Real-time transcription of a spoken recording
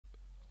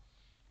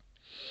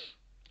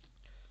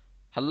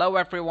Hello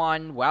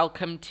everyone,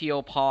 welcome to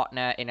your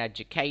partner in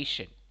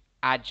education,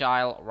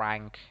 Agile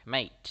Rank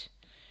Mate.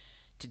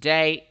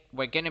 Today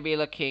we're going to be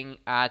looking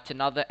at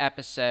another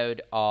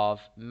episode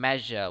of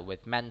Measure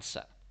with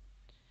Mensa.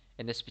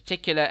 In this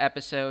particular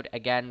episode,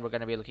 again, we're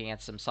going to be looking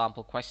at some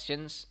sample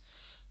questions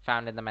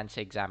found in the Mensa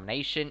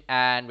examination,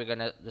 and we're going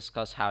to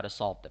discuss how to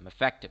solve them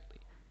effectively.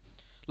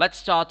 Let's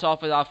start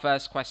off with our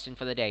first question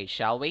for the day,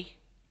 shall we?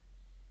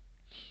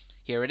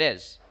 Here it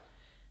is.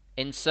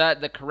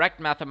 Insert the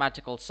correct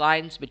mathematical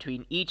signs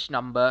between each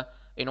number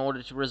in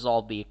order to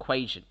resolve the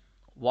equation.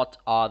 What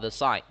are the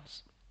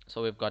signs?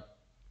 So we've got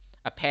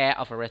a pair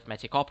of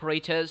arithmetic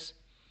operators.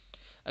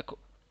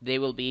 They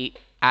will be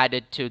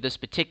added to this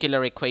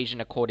particular equation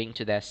according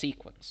to their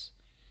sequence.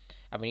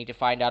 And we need to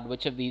find out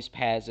which of these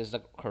pairs is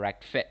the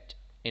correct fit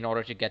in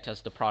order to get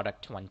us the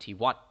product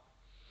 21.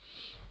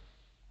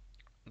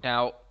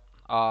 Now,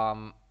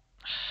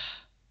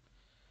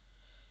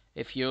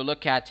 if you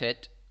look at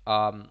it,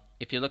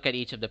 if you look at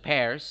each of the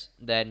pairs,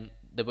 then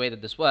the way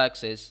that this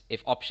works is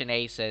if option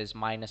A says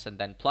minus and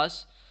then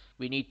plus,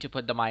 we need to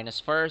put the minus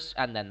first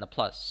and then the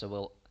plus. So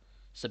we'll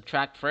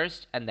subtract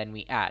first and then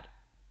we add.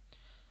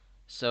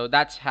 So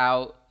that's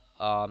how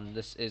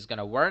this is going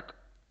to work.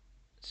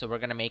 So we're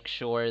going to make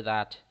sure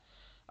that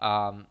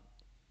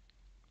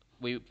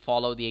we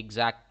follow the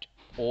exact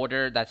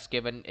order that's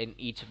given in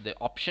each of the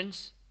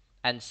options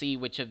and see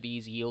which of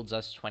these yields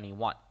us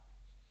 21.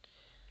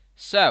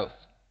 So,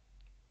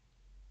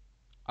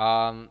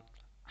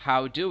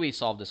 how do we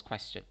solve this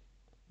question?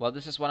 Well,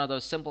 this is one of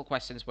those simple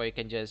questions where you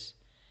can just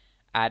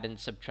add and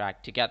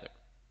subtract together.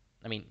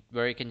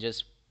 Where you can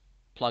just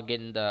plug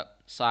in the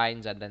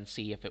signs and then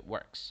see if it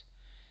works.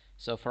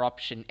 So for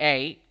option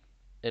A,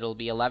 it'll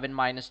be 11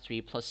 minus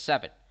 3 plus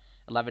 7.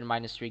 11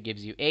 minus 3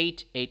 gives you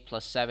 8. 8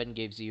 plus 7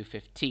 gives you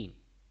 15,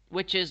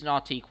 which is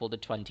not equal to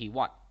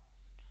 21.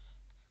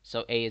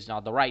 So A is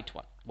not the right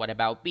one. What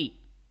about B?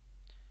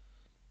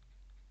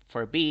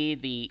 For B,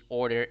 the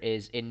order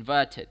is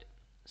inverted.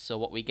 So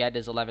what we get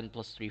is 11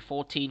 plus 3,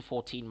 14.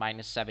 14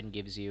 minus 7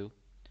 gives you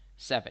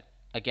 7.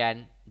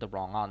 Again, the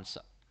wrong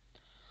answer.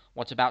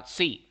 What about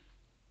C?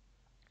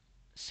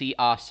 C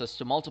asks us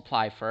to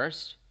multiply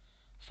first,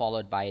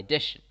 followed by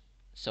addition.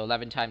 So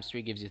 11 times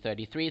 3 gives you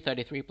 33.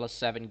 33 plus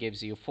 7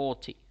 gives you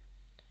 40.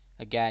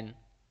 Again,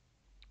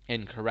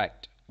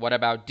 incorrect. What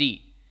about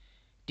D?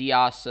 D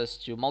asks us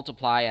to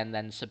multiply and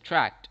then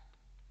subtract.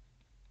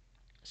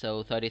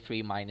 So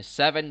 33 minus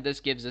 7, this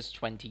gives us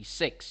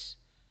 26.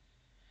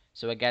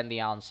 So again, the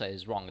answer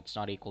is wrong. It's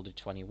not equal to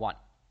 21.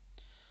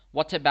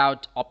 What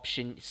about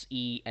options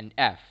E and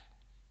F?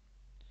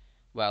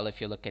 Well, if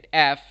you look at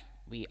F,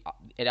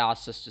 it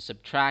asks us to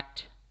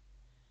subtract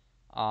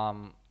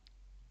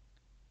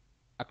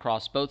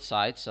across both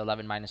sides. So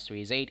 11 minus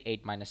 3 is 8.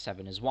 8 minus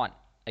 7 is 1.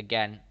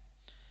 Again,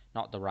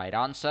 not the right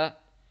answer.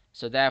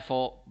 So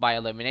therefore, by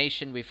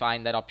elimination, we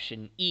find that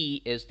option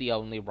E is the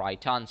only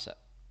right answer.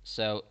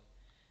 So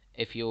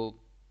if you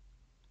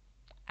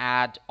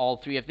add all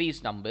three of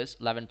these numbers,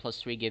 11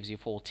 plus 3 gives you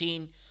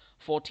 14.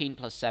 14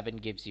 plus 7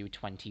 gives you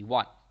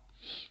 21,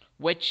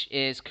 which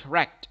is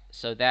correct.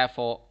 So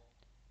therefore,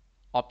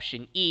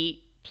 option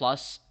E,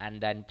 plus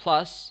and then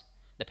plus,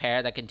 the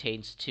pair that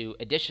contains two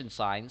addition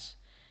signs,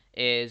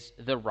 is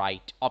the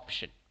right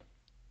option.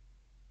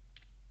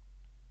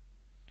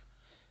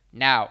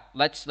 Now,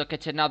 let's look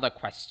at another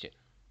question.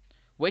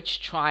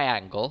 Which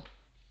triangle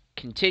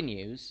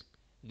continues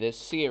this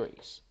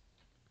series?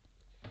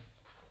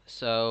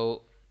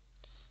 So,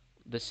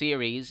 the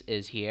series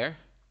is here,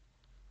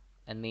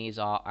 and these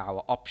are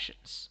our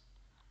options.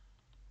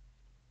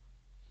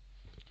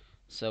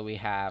 So we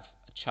have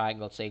a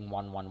triangle saying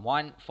 1, 1,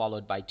 1,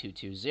 followed by 2,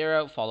 2,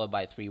 0, followed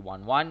by 3,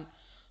 1, 1,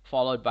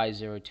 followed by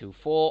 0, 2,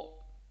 4.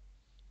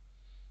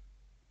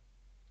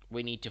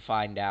 We need to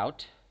find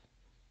out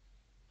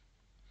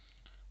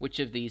which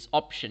of these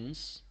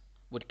options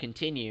would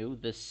continue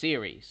this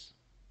series.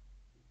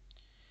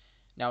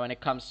 Now, when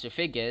it comes to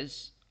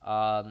figures,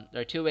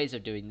 there are two ways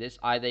of doing this.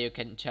 Either you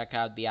can check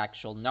out the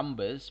actual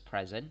numbers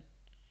present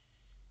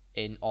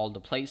in all the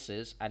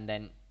places and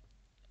then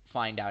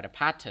find out a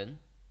pattern,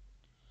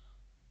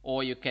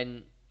 or you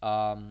can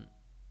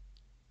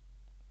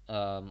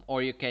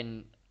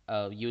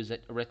use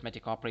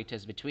arithmetic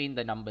operators between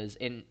the numbers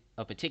in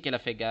a particular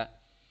figure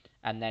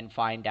and then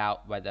find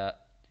out whether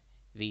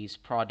these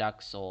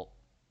products or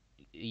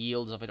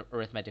yields of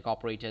arithmetic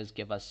operators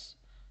give us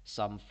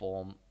some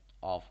form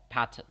of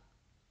pattern.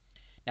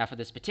 Now, for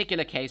this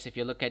particular case, if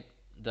you look at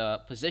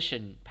the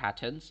position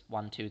patterns,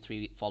 1, 2,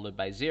 3 followed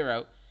by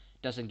 0,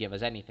 doesn't give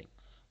us anything.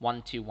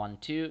 1, 2, 1,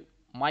 2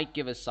 might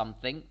give us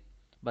something,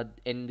 but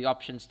in the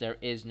options there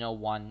is no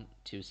 1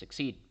 to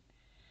succeed.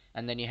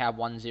 And then you have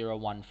 1, 0,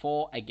 1,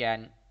 4,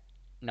 again,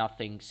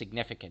 nothing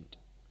significant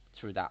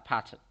through that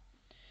pattern.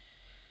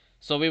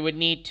 So we would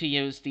need to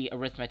use the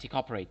arithmetic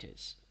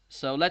operators.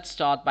 So let's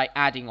start by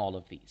adding all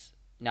of these.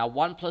 Now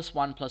 1 plus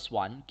 1 plus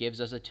 1 gives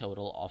us a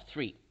total of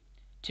 3.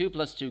 2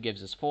 plus 2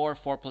 gives us 4.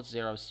 4 plus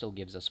 0 still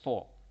gives us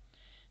 4.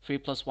 3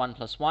 plus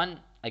 1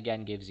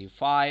 again gives you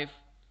 5.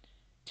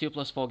 2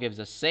 plus 4 gives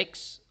us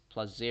 6,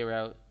 plus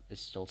 0 is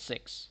still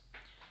 6.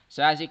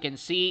 So as you can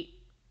see,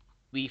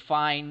 we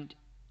find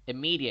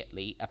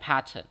immediately a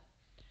pattern.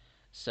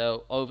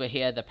 So over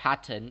here, the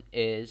pattern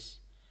is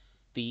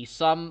the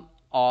sum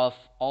of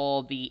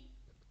all the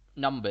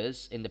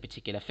numbers in the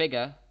particular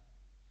figure.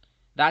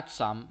 That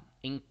sum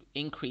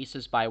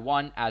increases by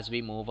 1 as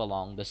we move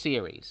along the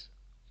series.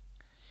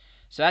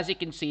 So as you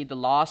can see, the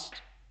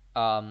last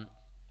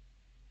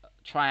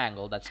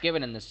triangle that's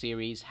given in the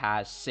series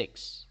has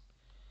 6.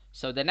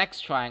 So the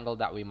next triangle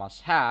that we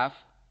must have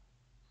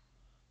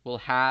will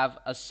have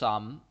a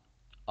sum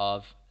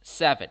of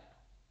 7.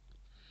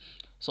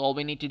 So all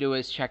we need to do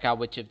is check out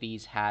which of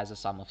these has a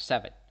sum of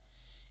 7.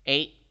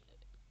 8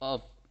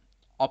 of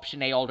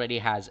option A already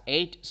has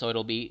 8, so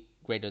it'll be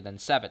greater than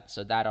 7.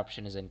 So that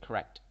option is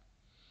incorrect.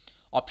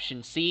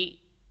 Option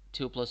C,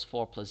 2 plus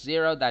 4 plus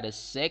 0, that is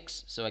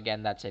 6. So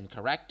again, that's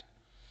incorrect.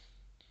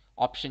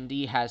 Option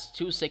D has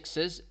two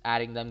 6's.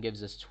 Adding them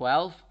gives us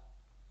 12.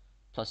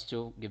 Plus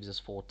 2 gives us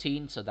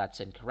 14, so that's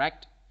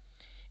incorrect.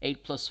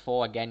 8 plus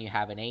 4, again, you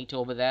have an 8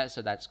 over there,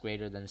 so that's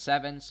greater than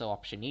 7. So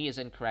option E is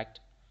incorrect.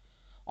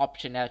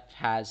 Option F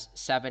has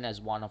 7 as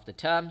one of the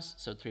terms,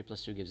 so 3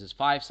 plus 2 gives us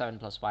 5, 7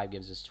 plus 5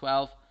 gives us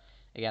 12.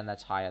 Again,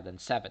 that's higher than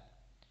 7.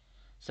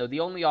 So the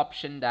only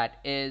option that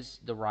is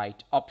the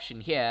right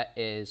option here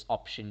is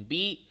option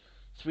B,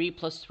 3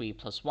 plus 3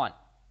 plus 1.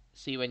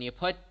 See, when you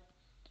put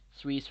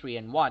 3, 3,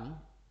 and 1,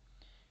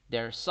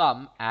 their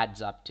sum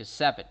adds up to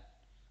 7.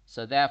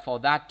 So therefore,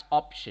 that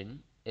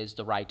option is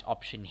the right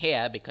option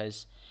here,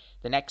 because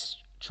the next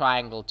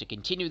triangle to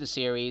continue the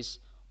series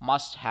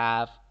must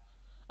have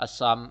a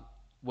sum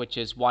which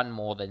is 1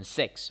 more than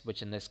 6,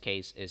 which in this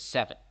case is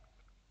 7.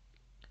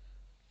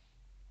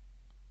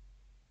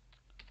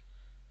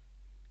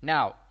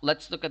 Now,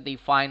 let's look at the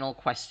final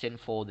question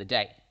for the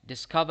day.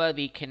 Discover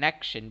the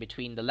connection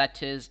between the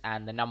letters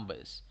and the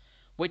numbers.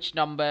 Which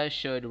number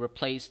should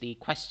replace the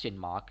question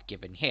mark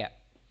given here?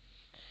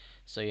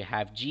 So you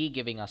have G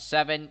giving us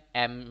 7,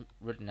 M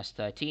written as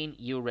 13,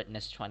 U written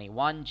as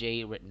 21,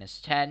 J written as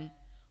 10.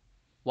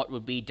 What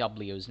would be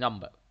W's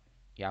number?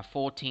 You have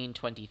 14,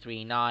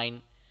 23,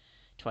 9,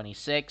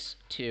 26,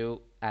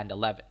 2, and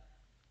 11.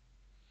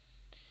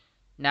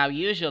 Now,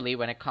 usually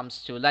when it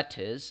comes to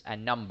letters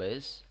and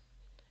numbers,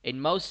 in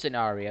most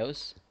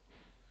scenarios,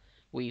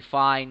 we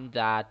find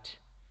that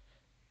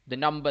the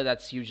number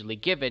that's usually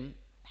given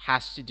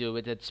has to do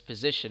with its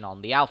position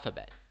on the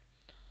alphabet.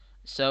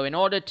 So in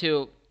order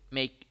to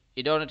make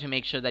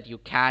sure that you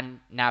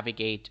can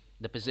navigate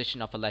the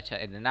position of a letter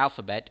in an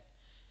alphabet,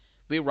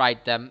 we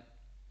write them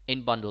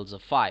in bundles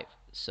of 5.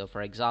 So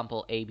for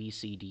example, A, B,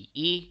 C, D,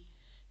 E.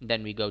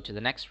 Then we go to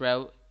the next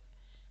row,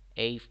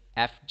 A,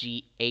 F,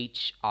 G,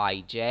 H,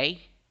 I,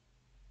 J.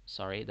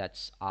 Sorry,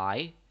 that's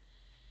I.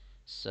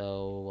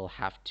 So we'll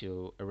have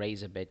to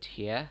erase a bit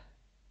here.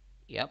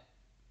 Yep.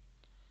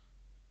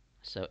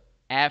 So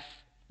F,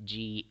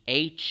 G,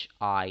 H,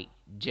 I,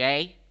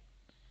 J.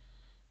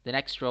 The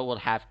next row will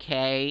have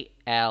K,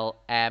 L,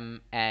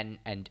 M, N,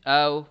 and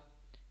O.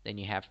 Then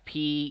you have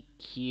P,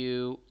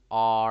 Q,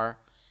 R,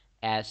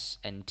 S,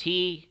 and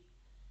T.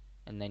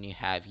 And then you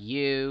have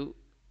U.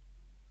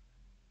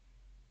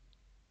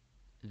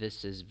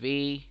 This is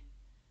V.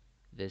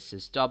 This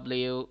is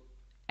W,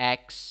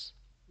 X,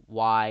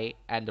 Y,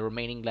 and the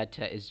remaining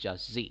letter is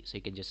just Z. So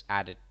you can just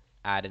add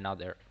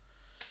another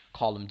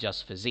column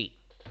just for Z.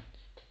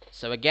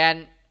 So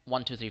again,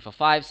 1, 2, 3, 4,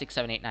 5, 6,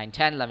 7, 8, 9,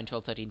 10, 11,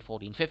 12, 13,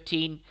 14,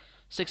 15,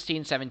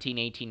 16, 17,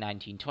 18,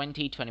 19,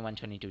 20, 21,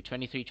 22,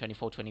 23,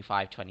 24,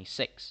 25,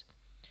 26.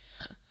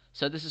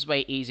 So this is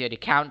way easier to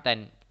count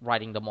than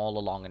writing them all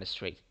along in a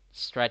straight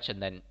stretch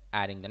and then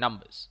adding the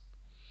numbers.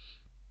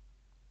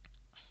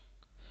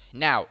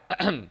 Now,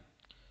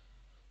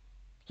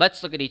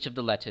 let's look at each of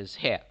the letters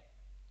here.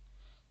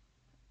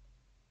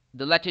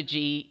 The letter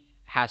G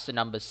has the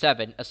number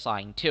 7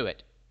 assigned to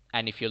it.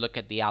 And if you look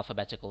at the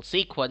alphabetical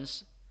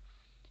sequence,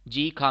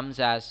 G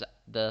comes as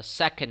the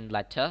second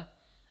letter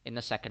in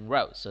the second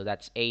row. So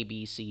that's A,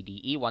 B, C,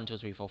 D, E, 1, 2,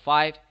 3, 4,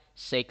 5,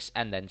 6,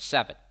 and then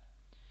 7.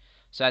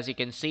 So as you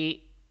can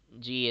see,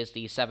 G is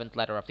the 7th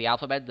letter of the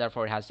alphabet,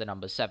 therefore it has the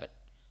number 7.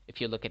 If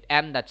you look at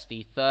M, that's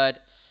the third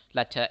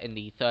letter in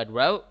the third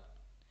row.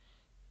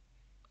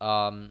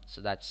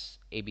 So that's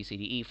A, B, C,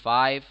 D, E,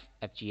 5,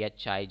 F, G,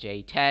 H, I,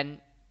 J,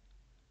 10.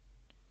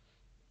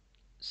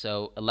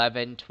 So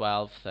 11,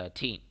 12,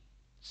 13.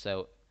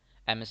 So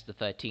M is the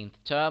 13th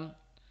term,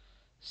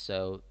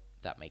 so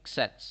that makes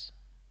sense.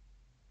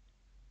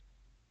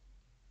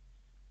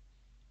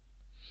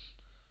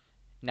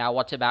 Now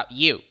what about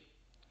U?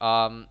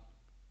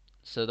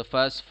 So the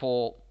first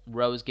 4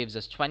 rows gives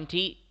us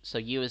 20, so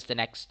U is the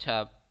next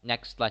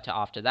letter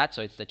after that,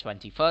 so it's the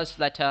 21st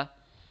letter.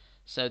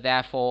 So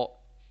therefore,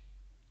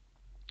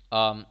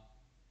 the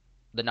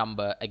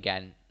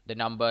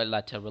number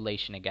letter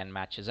relation again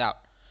matches out.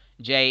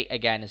 J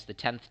again is the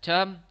 10th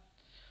term,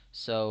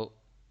 so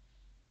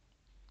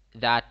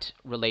that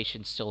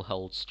relation still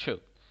holds true.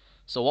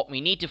 So what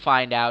we need to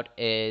find out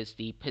is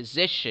the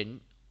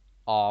position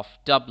of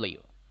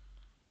W.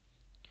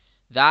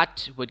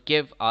 that would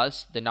give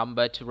us the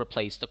number to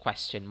replace the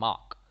question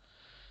mark.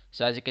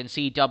 So as you can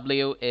see,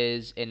 W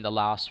is in the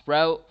last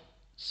row.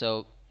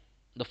 So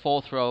the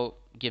fourth row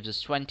gives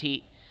us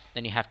 20.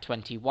 Then you have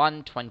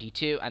 21,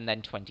 22, and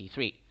then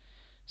 23.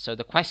 So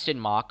the question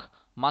mark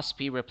must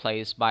be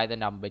replaced by the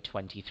number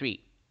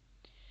 23.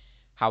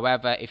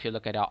 However, if you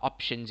look at our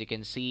options, you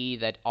can see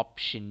that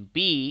option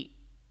B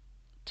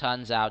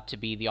turns out to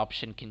be the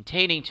option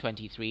containing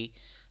 23.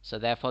 So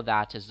therefore,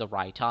 that is the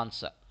right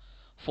answer.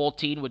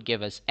 14 would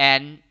give us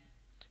N.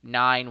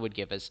 9 would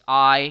give us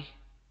I.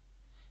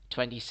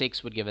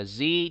 26 would give us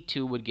Z,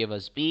 2 would give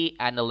us B,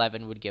 and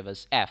 11 would give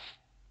us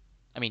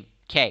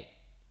K.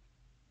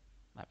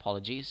 My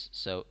apologies.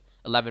 So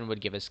 11 would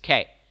give us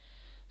K.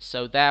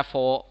 So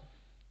therefore,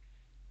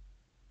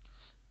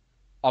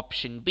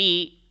 option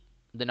B,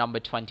 the number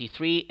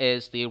 23,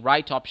 is the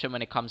right option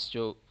when it comes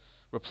to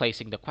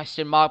replacing the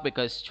question mark,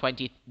 because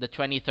the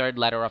 23rd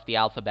letter of the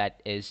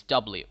alphabet is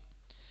W.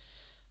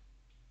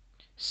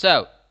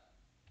 So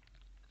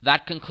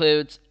that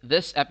concludes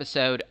this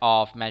episode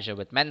of Measure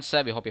with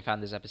Mensa. We hope you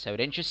found this episode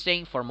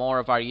interesting. For more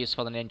of our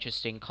useful and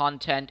interesting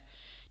content,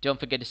 don't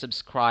forget to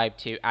subscribe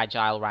to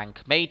Agile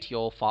Rank Mate,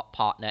 your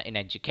partner in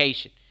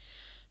education.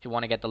 If you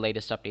want to get the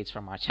latest updates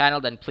from our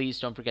channel, then please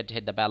don't forget to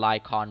hit the bell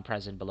icon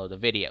present below the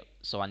video.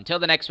 So until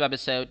the next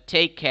episode,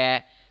 take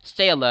care,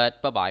 stay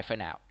alert, bye-bye for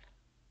now.